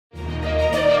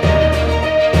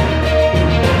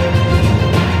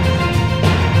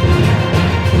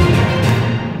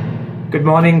Good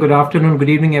morning, good afternoon, good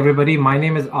evening, everybody. My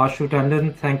name is Ashu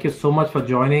Tandon. Thank you so much for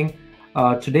joining.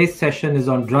 Today's session is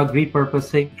on drug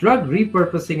repurposing. Drug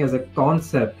repurposing as a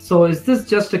concept. So is this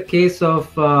just a case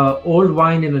of old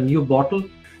wine in a new bottle?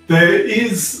 There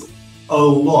is a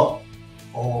lot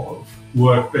of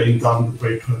work being done with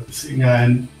repurposing,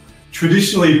 and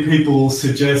traditionally people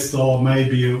suggest, oh,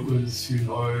 maybe it was,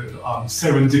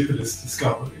 serendipitous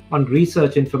discovery. On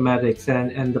research informatics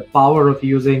and the power of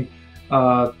using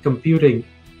computing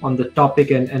on the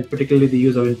topic and particularly the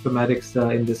use of informatics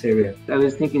in this area. I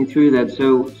was thinking through that.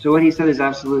 So what he said is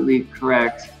absolutely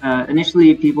correct.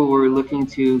 Initially, people were looking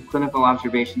to clinical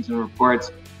observations and reports.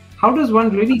 How does one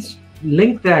really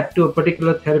link that to a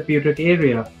particular therapeutic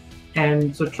area?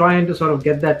 And so trying to sort of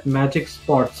get that magic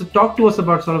spot. So talk to us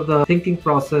about sort of the thinking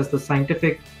process, the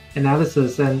scientific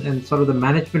analysis and sort of the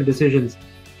management decisions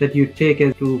that you take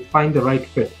to find the right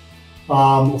fit.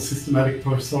 Or systematic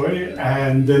approach,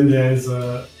 and then there's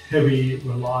a heavy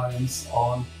reliance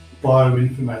on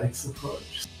bioinformatics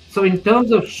approach. So in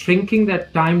terms of shrinking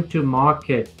that time to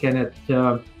market, Kenneth,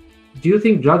 do you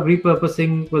think drug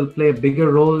repurposing will play a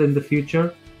bigger role in the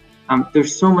future?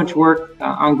 There's so much work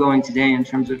ongoing today in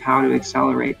terms of how to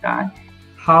accelerate that.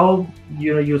 How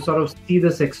you sort of see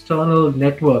this external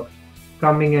network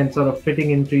coming and sort of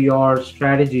fitting into your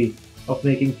strategy of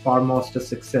making PharmAust a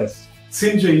success?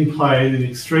 Syngene played an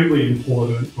extremely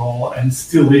important role and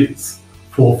still is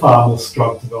for PharmAust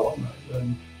drug development.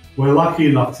 And we're lucky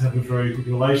enough to have a very good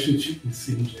relationship with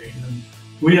Syngene. And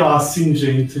we asked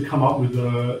Syngene to come up with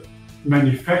a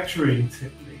manufacturing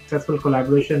technique. Successful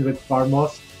collaboration with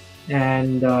PharmAust.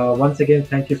 And once again,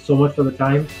 thank you so much for the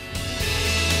time.